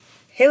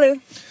Hey,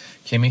 Lou.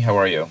 Kimmy, how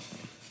are you?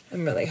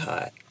 I'm really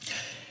hot.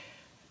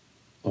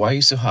 Why are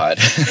you so hot?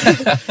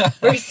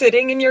 We're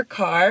sitting in your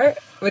car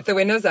with the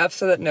windows up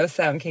so that no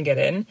sound can get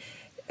in,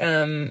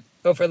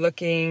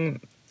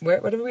 overlooking...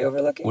 What are we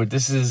overlooking? Well,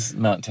 this is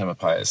Mount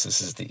Tamalpais. This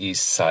is the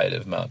east side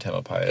of Mount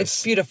Tamalpais.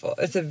 It's beautiful.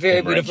 It's a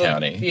very beautiful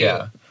County. view.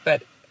 Yeah.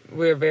 But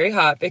we're very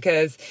hot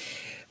because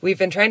we've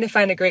been trying to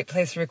find a great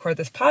place to record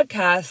this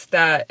podcast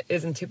that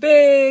isn't too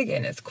big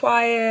and it's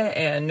quiet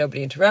and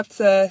nobody interrupts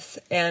us.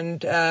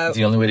 And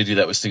the only way to do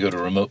that was to go to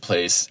a remote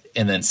place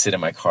and then sit in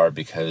my car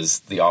because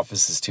the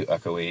office is too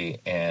echoey.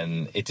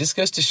 And it just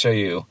goes to show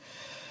you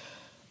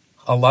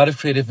a lot of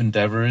creative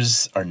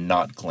endeavors are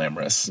not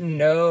glamorous.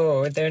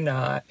 No, they're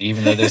not.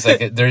 Even though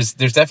there's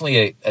there's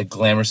definitely a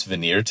glamorous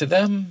veneer to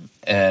them.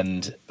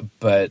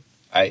 But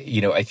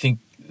I think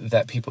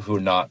that people who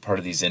are not part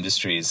of these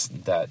industries,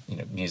 that,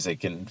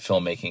 music and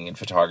filmmaking and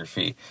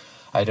photography,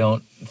 I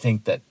don't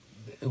think that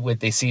what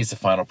they see is the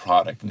final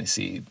product, and they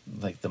see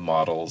like the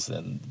models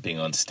and being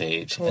on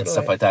stage and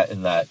stuff like that,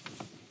 and that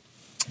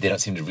they don't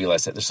seem to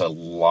realize that there's a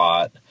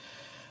lot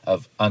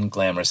of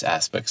unglamorous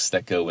aspects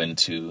that go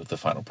into the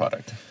final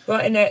product. Well,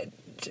 and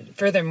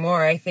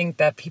furthermore, I think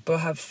that people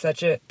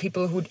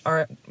who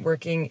aren't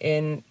working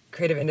in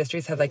creative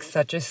industries have like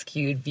such a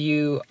skewed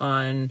view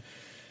on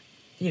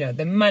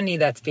the money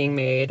that's being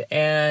made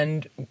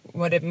and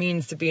what it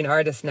means to be an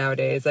artist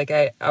nowadays. Like,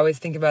 I always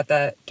think about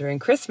that during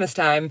Christmas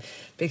time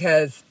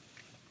because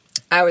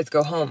I always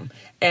go home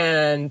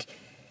and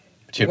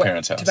to your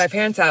parents' house. To my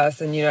parents'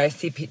 house, and I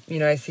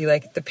see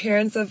like the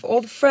parents of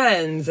old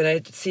friends, and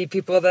I see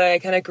people that I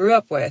kind of grew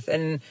up with,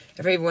 and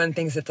everyone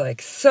thinks it's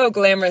like so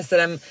glamorous that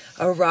I'm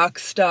a rock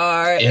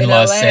star in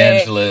Los LA.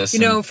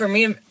 Angeles. For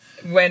me,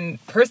 when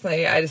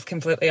personally, I just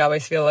completely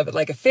always feel a bit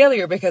like a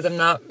failure because I'm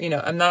not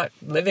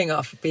living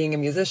off of being a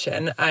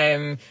musician.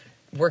 I'm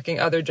working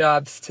other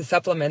jobs to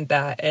supplement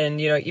that, and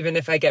even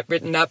if I get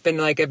written up in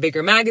like a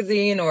bigger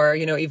magazine or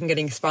even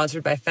getting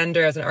sponsored by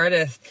Fender as an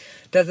artist,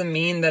 doesn't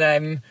mean that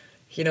I'm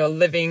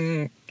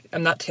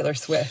I'm not Taylor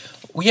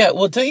Swift. Yeah,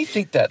 well, don't you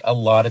think that a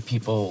lot of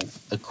people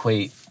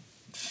equate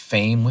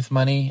fame with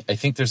money? I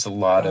think there's a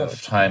lot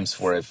of times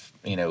where I've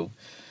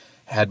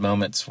had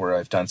moments where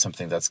I've done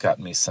something that's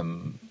gotten me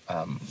some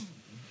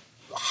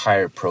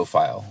higher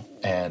profile,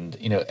 and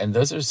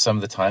those are some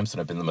of the times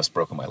when I've been the most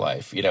broke in my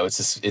life.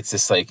 It's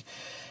just like,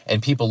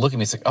 and people look at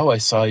me, it's like, oh, I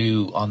saw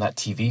you on that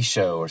TV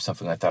show or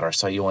something like that, or I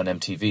saw you on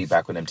MTV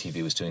back when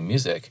MTV was doing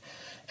music,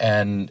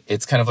 and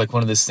it's kind of like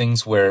one of those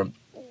things where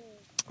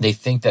they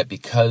think that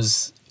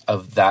because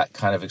of that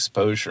kind of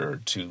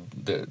exposure to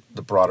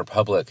the broader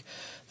public,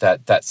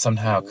 that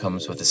somehow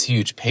comes with this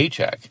huge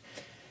paycheck.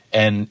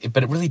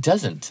 But it really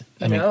doesn't.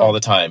 I mean, all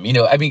the time.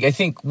 I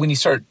think when you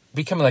start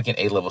becoming like an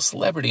A-level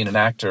celebrity and an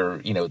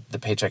actor, the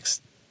paychecks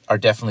are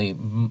definitely,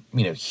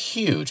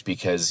 huge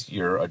because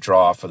you're a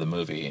draw for the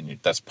movie, and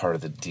that's part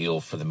of the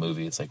deal for the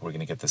movie. It's like, we're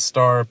going to get this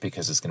star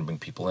because it's going to bring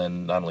people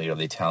in. Not only are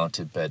they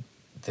talented, but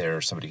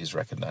they're somebody who's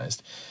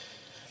recognized.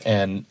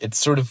 And it's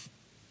sort of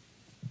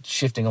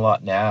shifting a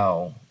lot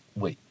now.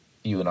 What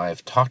you and I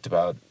have talked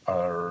about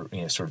are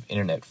sort of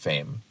internet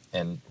fame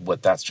and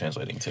what that's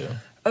translating to.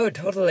 Oh,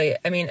 totally.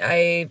 I mean,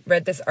 I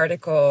read this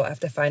article. I have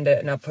to find it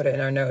and I'll put it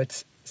in our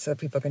notes so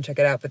people can check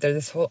it out. But there's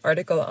this whole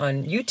article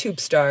on YouTube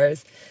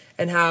stars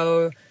and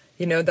how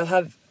they'll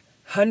have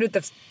hundreds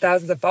of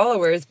thousands of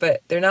followers,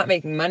 but they're not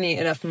making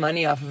enough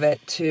money off of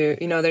it to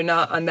they're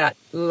not on that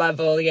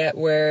level yet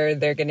where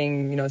they're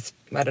getting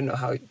I don't know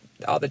how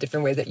all the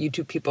different ways that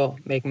YouTube people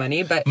make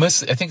money, but I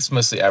think it's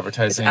mostly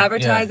advertising. It's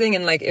advertising,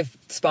 and like if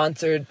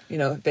sponsored,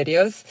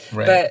 videos.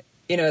 Right. But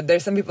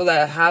there's some people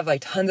that have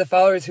like tons of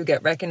followers who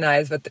get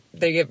recognized, but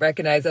they get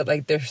recognized at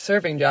like their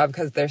serving job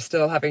because they're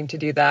still having to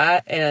do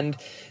that. And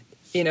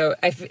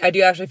I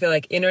do actually feel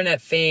like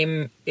internet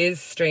fame is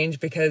strange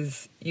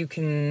because you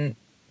can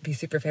be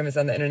super famous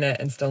on the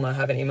internet and still not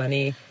have any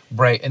money.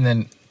 Right, and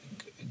then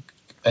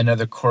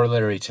another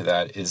corollary to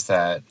that is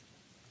that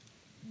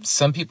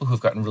some people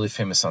who've gotten really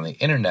famous on the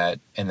internet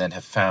and then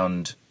have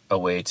found a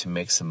way to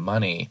make some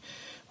money,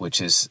 which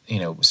is,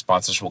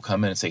 sponsors will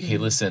come in and say, hey,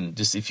 listen,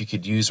 just if you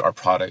could use our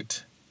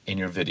product in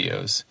your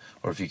videos,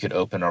 or if you could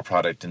open our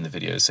product in the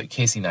videos. So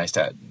Casey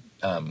Neistat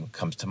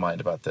comes to mind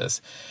about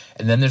this.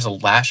 And then there's a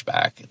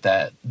lashback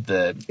that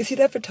Is he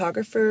that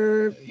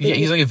photographer? Yeah,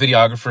 he's like a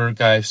videographer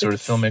guy, sort of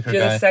filmmaker guy.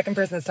 You're the second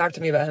person that's talked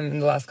to me about him in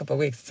the last couple of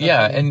weeks.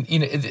 Yeah, and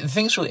the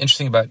thing that's really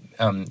interesting about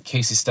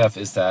Casey's stuff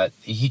is that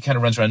he kind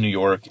of runs around New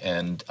York,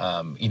 and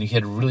he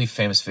had a really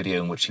famous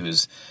video in which he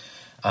was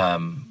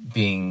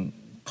being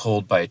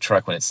pulled by a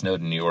truck when it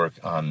snowed in New York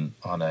on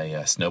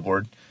a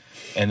snowboard,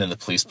 and then the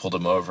police pulled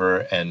him over.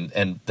 And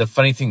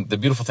the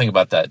beautiful thing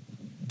about that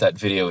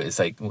video is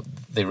like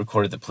they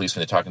recorded the police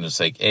when they're talking to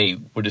us, like, hey,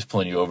 we're just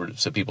pulling you over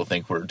so people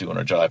think we're doing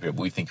our job here,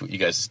 but we think what you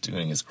guys are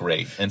doing is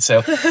great. And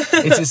so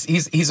it's just,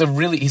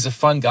 he's a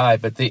fun guy.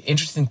 But the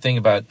interesting thing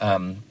about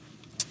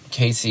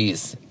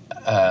Casey's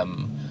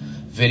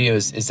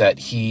videos is that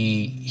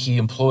he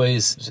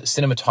employs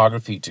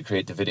cinematography to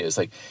create the videos.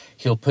 Like,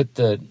 he'll put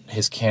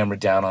his camera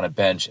down on a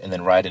bench and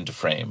then right into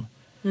frame.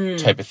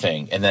 type of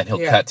thing, and then he'll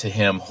cut to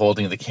him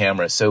holding the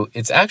camera. So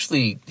he's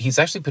actually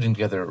putting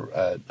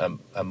together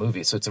a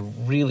movie. So it's a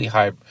really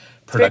high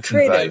production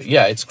value.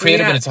 Yeah, it's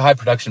creative and it's a high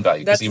production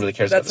value because he really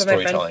cares about the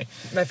storytelling.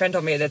 My friend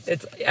told me that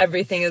it's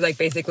everything is like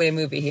basically a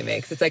movie he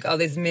makes. It's like all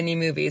these mini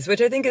movies,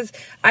 which I think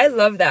I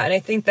love that, and I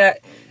think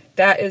that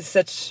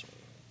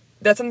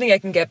that's something I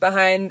can get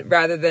behind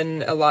rather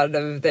than a lot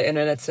of the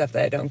internet stuff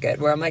that I don't get,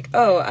 where I'm like,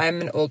 oh, I'm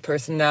an old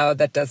person now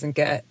that doesn't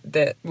get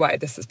why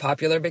this is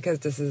popular because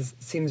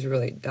seems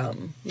really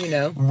dumb, you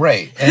know?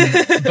 Right.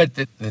 But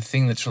the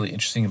thing that's really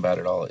interesting about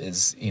it all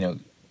is,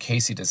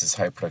 Casey does this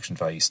high production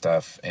value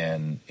stuff,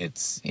 and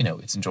it's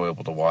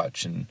enjoyable to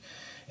watch, and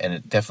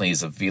it definitely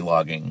is a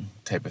vlogging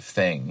type of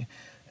thing.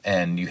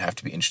 And you have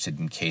to be interested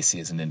in Casey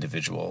as an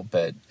individual.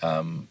 But,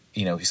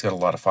 he's got a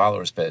lot of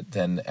followers. But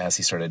then as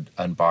he started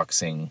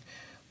unboxing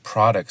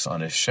products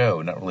on his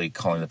show, not really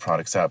calling the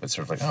products out, but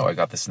sort of like, oh, I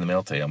got this in the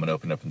mail today, I'm going to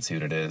open it up and see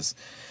what it is.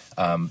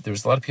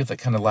 There's a lot of people that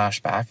kind of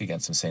lash back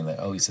against him, saying that,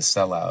 oh, he's a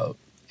sellout.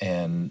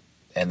 And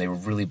they were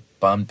really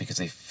bummed because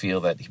they feel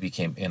that he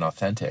became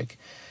inauthentic.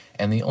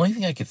 And the only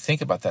thing I could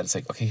think about that is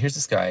like, okay, here's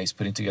this guy, he's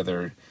putting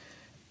together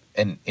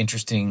an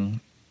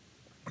interesting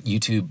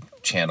YouTube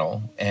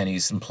channel, and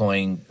he's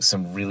employing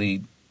some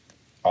really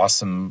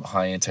awesome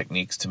high-end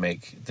techniques to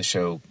make the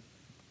show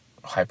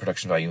high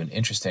production value and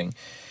interesting,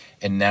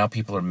 and now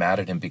people are mad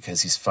at him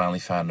because he's finally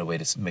found a way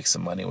to make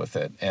some money with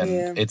it.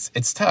 And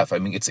it's tough. I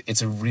mean,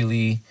 it's a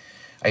really,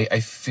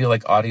 I feel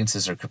like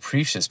audiences are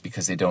capricious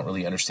because they don't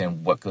really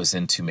understand what goes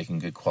into making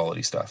good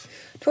quality stuff.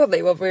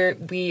 Totally. Well,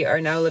 we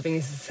are now living in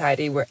a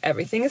society where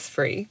everything is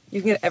free.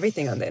 You can get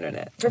everything on the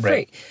internet for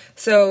free.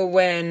 So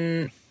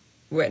when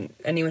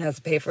anyone has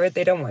to pay for it,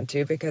 they don't want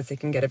to because they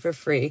can get it for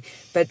free.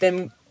 But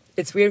then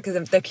it's weird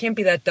because there can't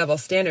be that double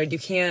standard. You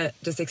can't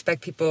just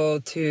expect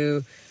people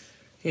to,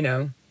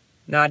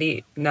 not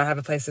eat, not have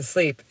a place to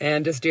sleep,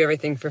 and just do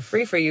everything for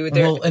free for you.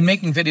 And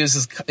making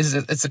videos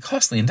it's a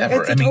costly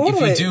endeavor.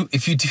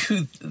 If you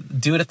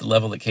do it at the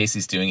level that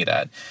Casey's doing it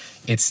at,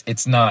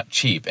 it's not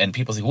cheap. And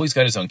people say, well, he's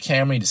got his own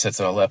camera, he just sets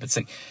it all up. It's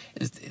like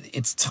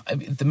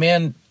the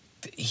man.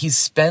 He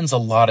spends a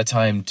lot of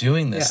time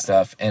doing this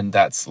stuff, and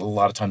that's a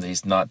lot of time that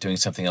he's not doing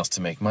something else to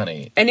make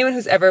money. Anyone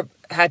who's ever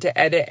had to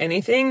edit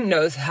anything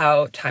knows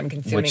how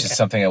time-consuming. Which is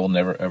something I will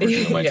never ever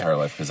do in my entire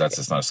life because that's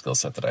just not a skill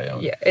set that I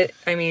own. Yeah,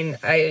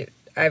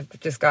 I've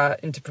just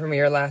got into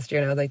Premiere last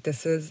year, and I was like,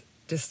 this is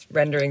just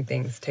rendering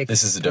things takes.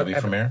 This is Adobe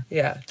forever. Premiere.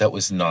 Yeah, that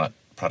was not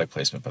product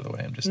placement, by the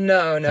way. I'm just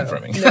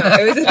confirming. No,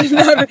 it was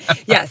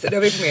not. Yes,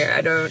 Adobe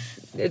Premiere.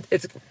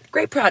 It's a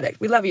great product.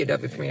 We love you,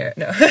 Adobe Premiere.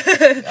 No.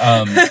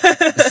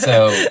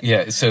 So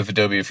if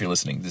Adobe, if you're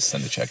listening, just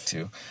send a check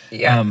too.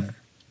 Yeah.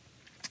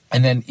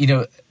 And then,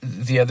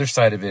 the other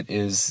side of it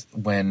is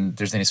when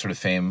there's any sort of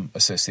fame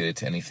associated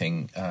to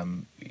anything,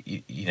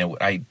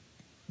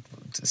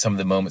 some of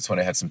the moments when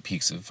I had some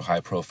peaks of high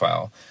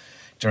profile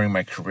during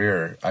my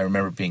career, I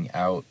remember being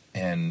out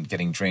and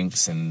getting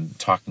drinks and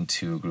talking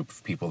to a group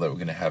of people that were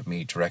going to have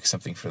me direct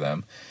something for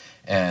them.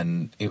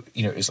 And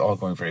it was all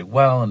going very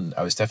well, and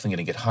I was definitely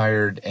going to get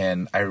hired.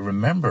 And I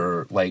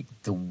remember like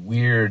the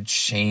weird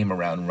shame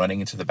around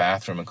running into the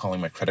bathroom and calling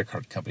my credit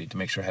card company to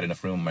make sure I had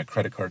enough room on my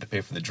credit card to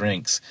pay for the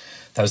drinks.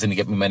 That was going to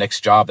get me my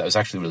next job. That was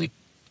actually really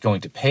going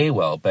to pay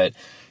well. But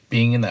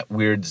being in that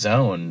weird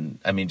zone,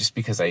 I mean, just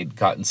because I'd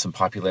gotten some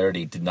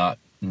popularity did not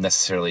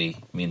necessarily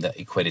mean that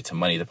equated to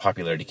money. The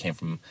popularity came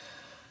from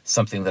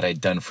something that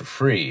I'd done for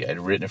free. I'd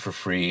written it for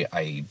free.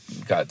 I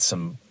got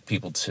some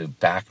people to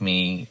back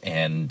me,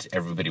 and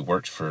everybody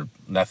worked for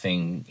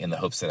nothing in the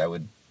hopes that I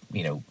would,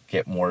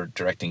 get more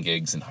directing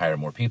gigs and hire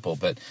more people.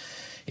 But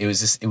it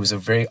was a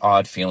very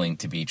odd feeling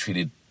to be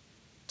treated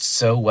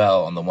so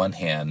well on the one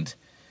hand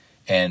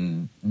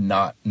and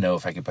not know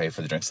if I could pay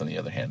for the drinks on the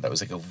other hand. That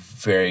was like a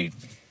very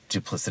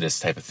duplicitous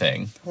type of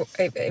thing. Well,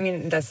 I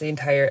mean, that's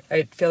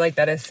I feel like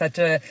that is such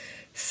a,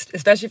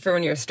 especially for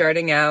when you're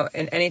starting out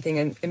in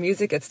anything, in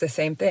music, it's the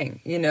same thing,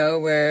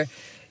 where,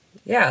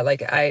 yeah,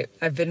 like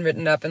I've been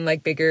written up in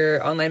like bigger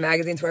online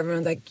magazines where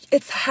everyone's like,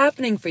 it's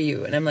happening for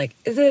you. And I'm like,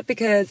 is it?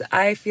 Because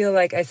I feel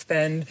like I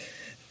spend,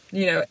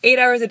 8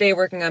 hours a day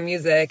working on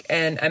music,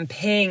 and I'm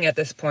paying at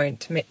this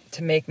point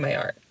to make my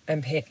art.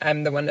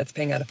 I'm the one that's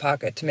paying out of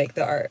pocket to make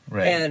the art.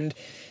 Right. And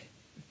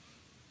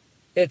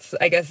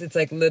I guess it's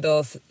like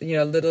little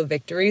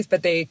victories,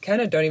 but they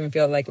kind of don't even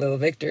feel like little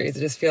victories. It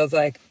just feels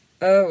like,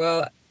 oh,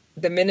 well,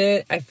 the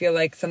minute I feel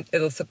like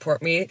it'll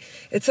support me.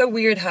 It's so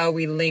weird how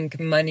we link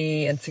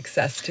money and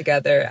success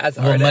together as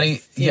artists.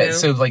 Money, yeah.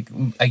 So like,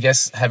 I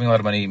guess having a lot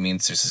of money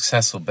means you're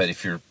successful, but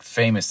if you're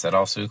famous, that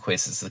also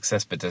equates to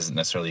success, but doesn't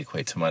necessarily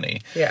equate to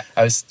money. Yeah.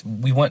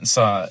 We went and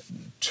saw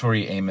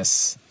Tori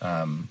Amos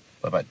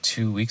about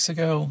 2 weeks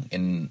ago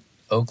in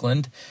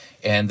Oakland,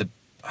 and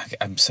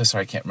I'm so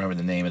sorry I can't remember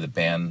the name of the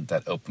band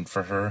that opened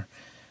for her,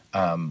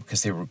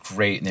 because they were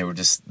great, and they were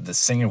the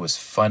singer was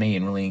funny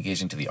and really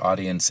engaging to the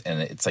audience,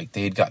 and it's like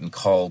they had gotten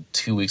called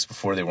 2 weeks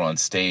before they were on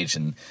stage,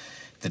 and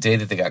the day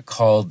that they got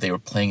called, they were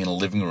playing in a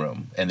living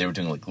room, and they were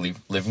doing like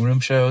living room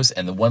shows.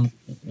 And the one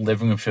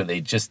living room show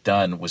they'd just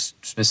done was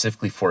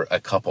specifically for a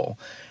couple,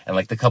 and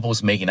like the couple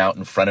was making out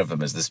in front of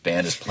them as this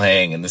band is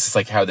playing, and this is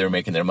like how they were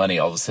making their money.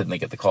 All of a sudden, they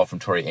get the call from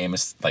Tori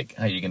Amos, like,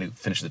 "How are you going to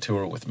finish the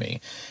tour with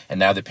me?" And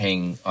now they're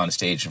paying on a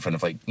stage in front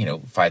of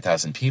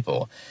 5,000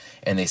 people,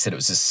 and they said it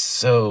was just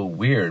so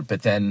weird.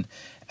 But then,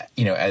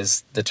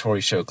 as the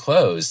Tori show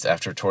closed,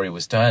 after Tori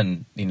was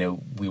done,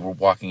 we were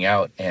walking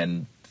out,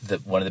 and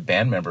one of the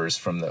band members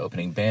from the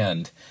opening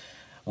band,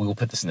 we will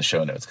put this in the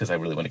show notes because I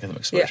really want to give them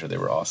exposure. Yeah. They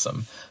were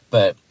awesome.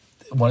 But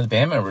one of the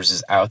band members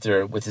is out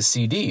there with his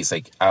CDs,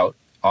 like out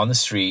on the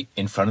street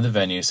in front of the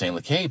venue saying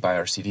like, "Hey, buy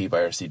our CD,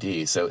 buy our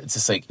CD." So it's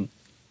just like,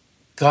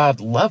 God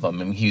love him.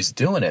 I mean, he was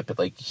doing it, but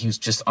like he was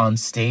just on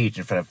stage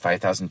in front of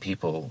 5,000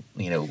 people,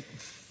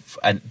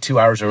 2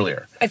 hours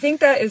earlier. I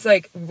think that is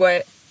like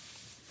what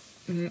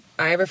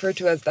I refer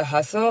to as the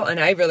hustle, and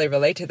I really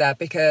relate to that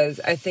because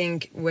I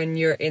think when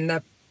you're in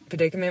that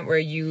predicament where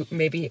you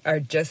maybe are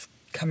just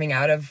coming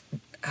out of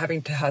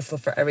having to hustle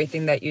for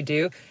everything that you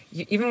do,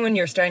 even when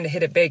you're starting to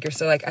hit it big, you're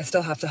still like, I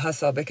still have to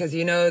hustle because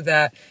you know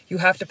that you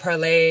have to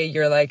parlay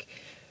your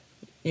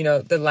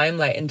the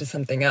limelight into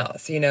something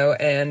else,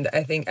 and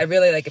I think I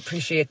really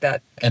appreciate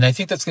that. And I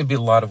think that's going to be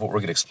a lot of what we're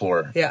going to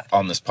explore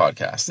on this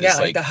podcast. Yeah,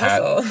 like the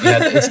hustle.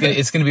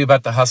 It's going to be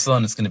about the hustle,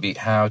 and it's going to be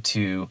how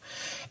to,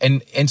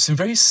 and some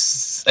very,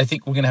 I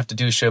think we're going to have to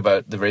do a show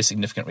about the very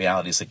significant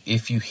realities. Like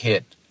if you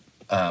hit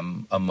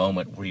a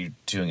moment where you're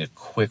doing a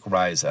quick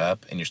rise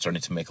up and you're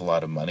starting to make a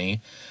lot of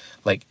money,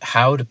 like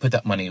how to put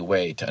that money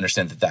away to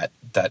understand that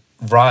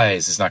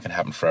rise is not going to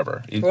happen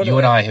forever. Totally. You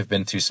and I have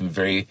been through some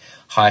very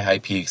high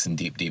peaks and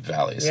deep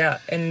valleys. Yeah,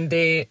 and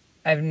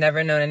I've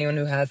never known anyone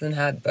who hasn't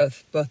had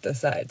both those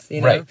sides.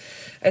 Right.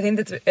 I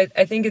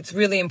think it's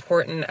really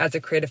important as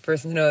a creative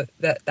person to know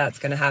that that's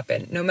going to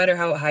happen. No matter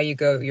how high you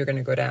go, you're going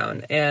to go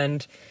down,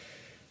 and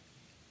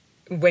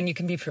when you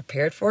can be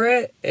prepared for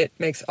it, it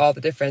makes all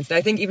the difference. And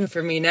I think even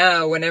for me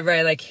now, whenever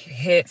I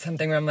hit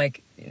something where I'm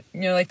like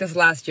this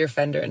last year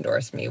Fender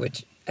endorsed me,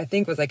 which I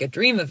think was a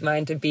dream of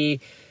mine to be,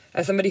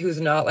 as somebody who's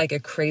not a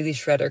crazy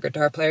shredder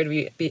guitar player,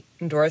 to be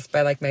endorsed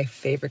by my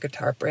favorite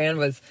guitar brand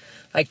was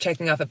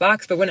checking off a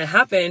box. But when it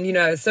happened,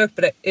 I was stoked,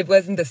 but it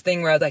wasn't this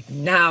thing where I was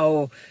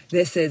now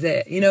this is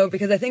it,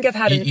 because I think I've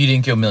had... You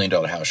didn't go $1 million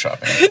house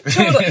shopping.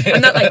 Totally.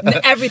 I'm not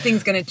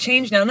everything's going to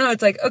change now. No,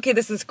 it's okay,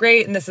 this is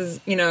great, and this is,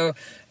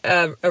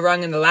 a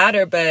rung in the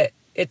ladder, but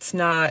it's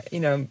not,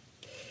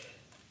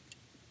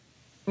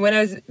 when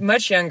I was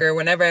much younger,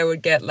 whenever I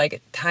would get a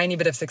tiny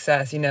bit of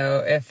success,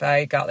 if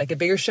I got a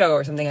bigger show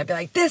or something, I'd be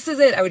like, this is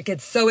it. I would get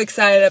so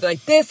excited. I'd be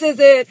like, this is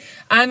it.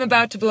 I'm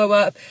about to blow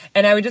up.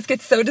 And I would just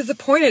get so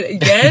disappointed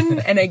again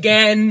and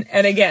again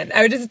and again.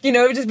 I would just, it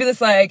would just be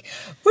this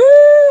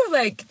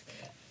woo,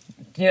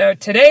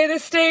 today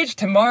this stage,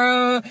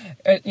 tomorrow,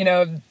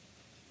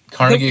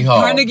 Carnegie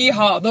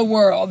Hall, the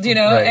world, right.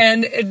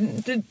 And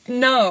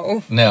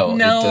no, it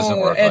doesn't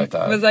work like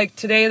that. It was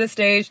today the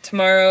stage,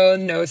 tomorrow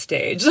no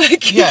stage.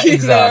 Yeah,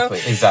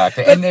 exactly.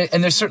 But,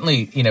 and there's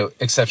certainly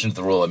exceptions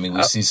to the rule. I mean,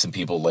 we see some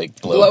people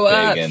blow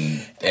up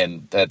big,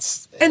 and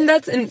that's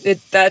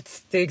the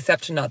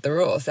exception, not the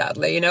rule,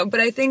 sadly.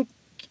 But I think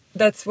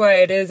that's why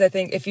it is. I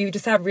think if you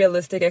just have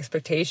realistic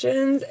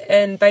expectations,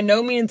 and by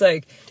no means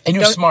and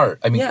you're smart.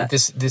 I mean,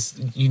 this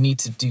you need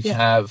to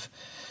have.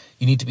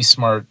 You need to be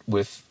smart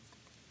with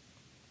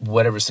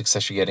whatever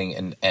success you're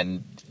getting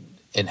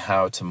and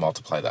how to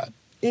multiply that.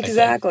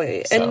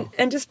 Exactly.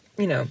 And just,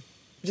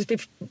 just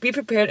be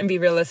prepared and be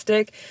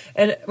realistic.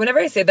 And whenever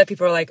I say that,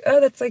 people are like, oh,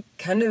 that's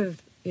kind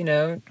of,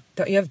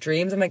 don't you have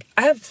dreams? I'm like,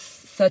 I have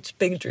such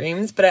big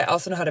dreams, but I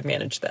also know how to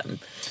manage them.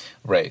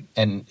 Right.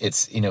 And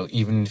it's,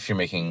 even if you're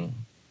making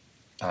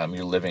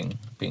your living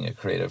being a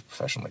creative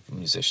professional, like a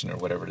musician or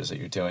whatever it is that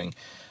you're doing,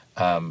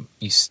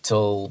 you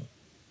still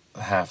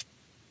have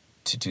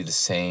to do the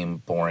same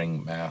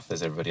boring math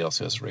as everybody else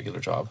who has a regular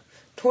job.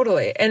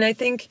 Totally. And I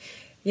think,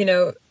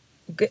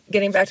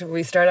 getting back to where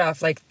we start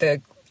off,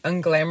 the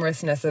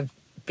unglamorousness of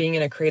being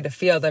in a creative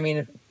field. I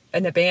mean,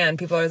 in a band,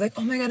 people are always like,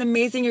 oh my God,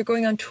 amazing, you're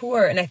going on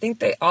tour. And I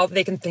think all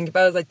they can think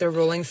about is the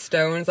Rolling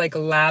Stones,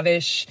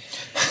 lavish,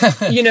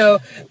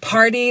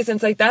 parties.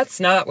 And it's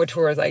that's not what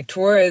tour is like.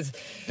 Tour is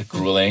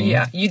grueling.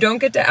 Yeah. You don't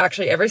get to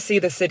actually ever see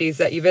the cities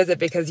that you visit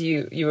because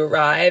you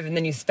arrive and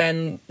then you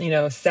spend,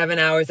 7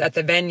 hours at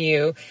the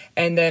venue.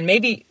 And then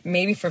maybe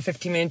for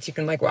 15 minutes, you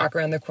can walk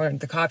around the corner of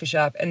the coffee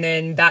shop. And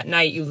then that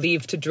night you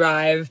leave to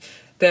drive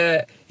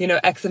the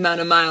X amount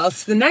of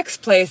miles to the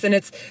next place, and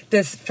it's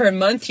this for a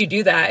month. You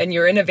do that, and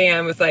you're in a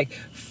van with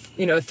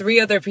 3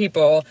 other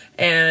people,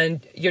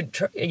 and you're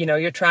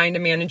trying to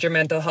manage your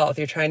mental health.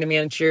 You're trying to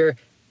manage your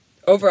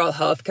overall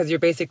health because you're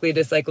basically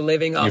just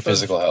living off your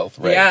physical health,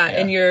 right? Yeah,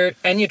 and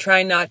you're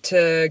trying not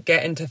to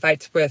get into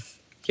fights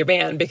with your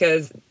band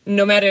because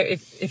no matter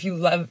if you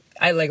love,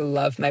 I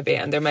love my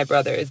band. They're my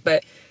brothers,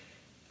 but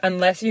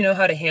unless you know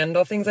how to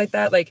handle things like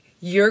that,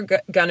 you're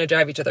gonna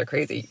drive each other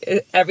crazy.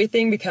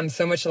 Everything becomes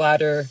so much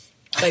louder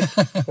like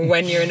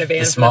when you're in a van.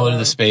 The smaller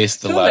the space,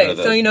 the louder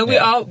the... So, you know,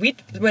 we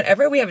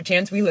whenever we have a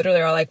chance, we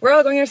literally are like, we're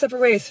all going our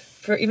separate ways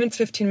for even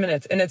 15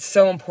 minutes. And it's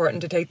so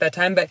important to take that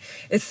time, but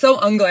it's so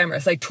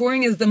unglamorous. Like,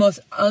 touring is the most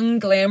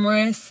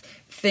unglamorous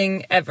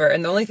thing ever.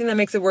 And the only thing that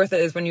makes it worth it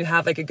is when you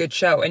have like a good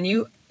show, and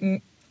you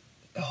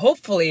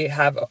hopefully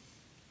have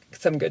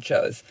some good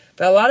shows.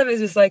 But a lot of it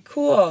is just like,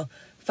 cool,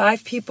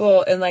 5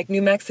 people in like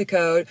New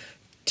Mexico,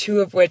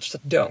 2 of which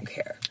don't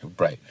care.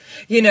 Right.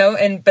 You know,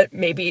 but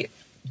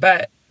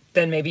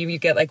then maybe you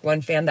get like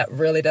one fan that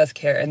really does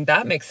care, and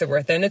that makes it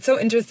worth it. And it's so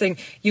interesting.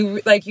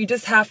 You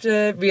just have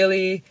to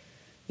really,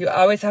 you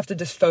always have to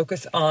just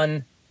focus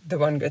on the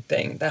one good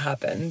thing that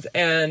happens.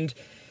 And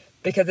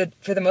because it,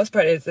 for the most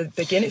part, it's the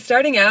beginning,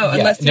 starting out,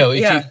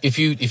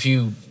 if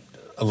you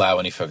allow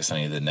any focus on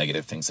any of the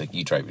negative things, like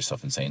you drive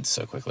yourself insane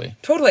so quickly.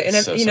 Totally. And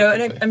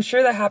I'm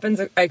sure that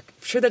happens. I'm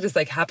sure that just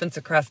like happens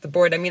across the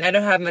board. I mean, I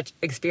don't have much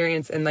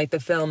experience in like the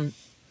film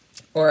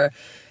or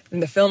in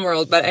the film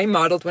world, but I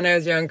modeled when I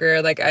was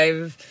younger. Like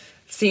I've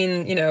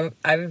seen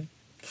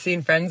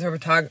friends who are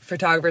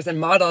photographers and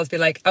models be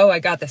like, oh, I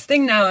got this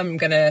thing now. I'm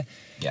going to,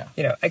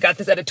 I got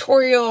this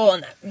editorial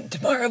and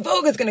tomorrow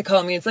Vogue is going to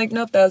call me. It's like,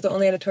 nope, that was the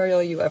only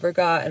editorial you ever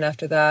got. And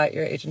after that,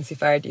 your agency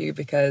fired you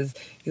because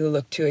you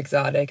looked too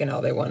exotic and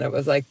all they wanted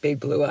was like big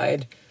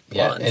blue-eyed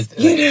blondes.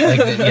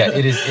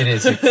 It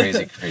is a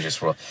crazy,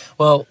 craziest world.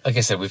 Well, like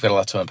I said, we've got a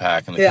lot to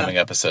unpack in the coming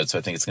episode, so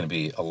I think it's going to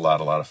be a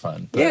lot of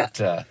fun.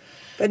 But,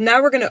 but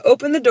now we're going to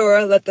open the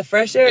door, let the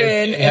fresh air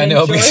in. I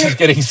know, because it's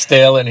getting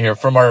stale in here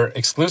from our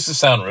exclusive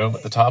sound room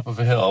at the top of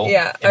a hill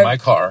in my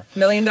car. $1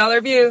 million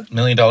view. $1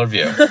 million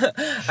view.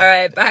 All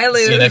right. Bye,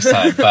 Lou. See you next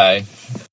time. Bye.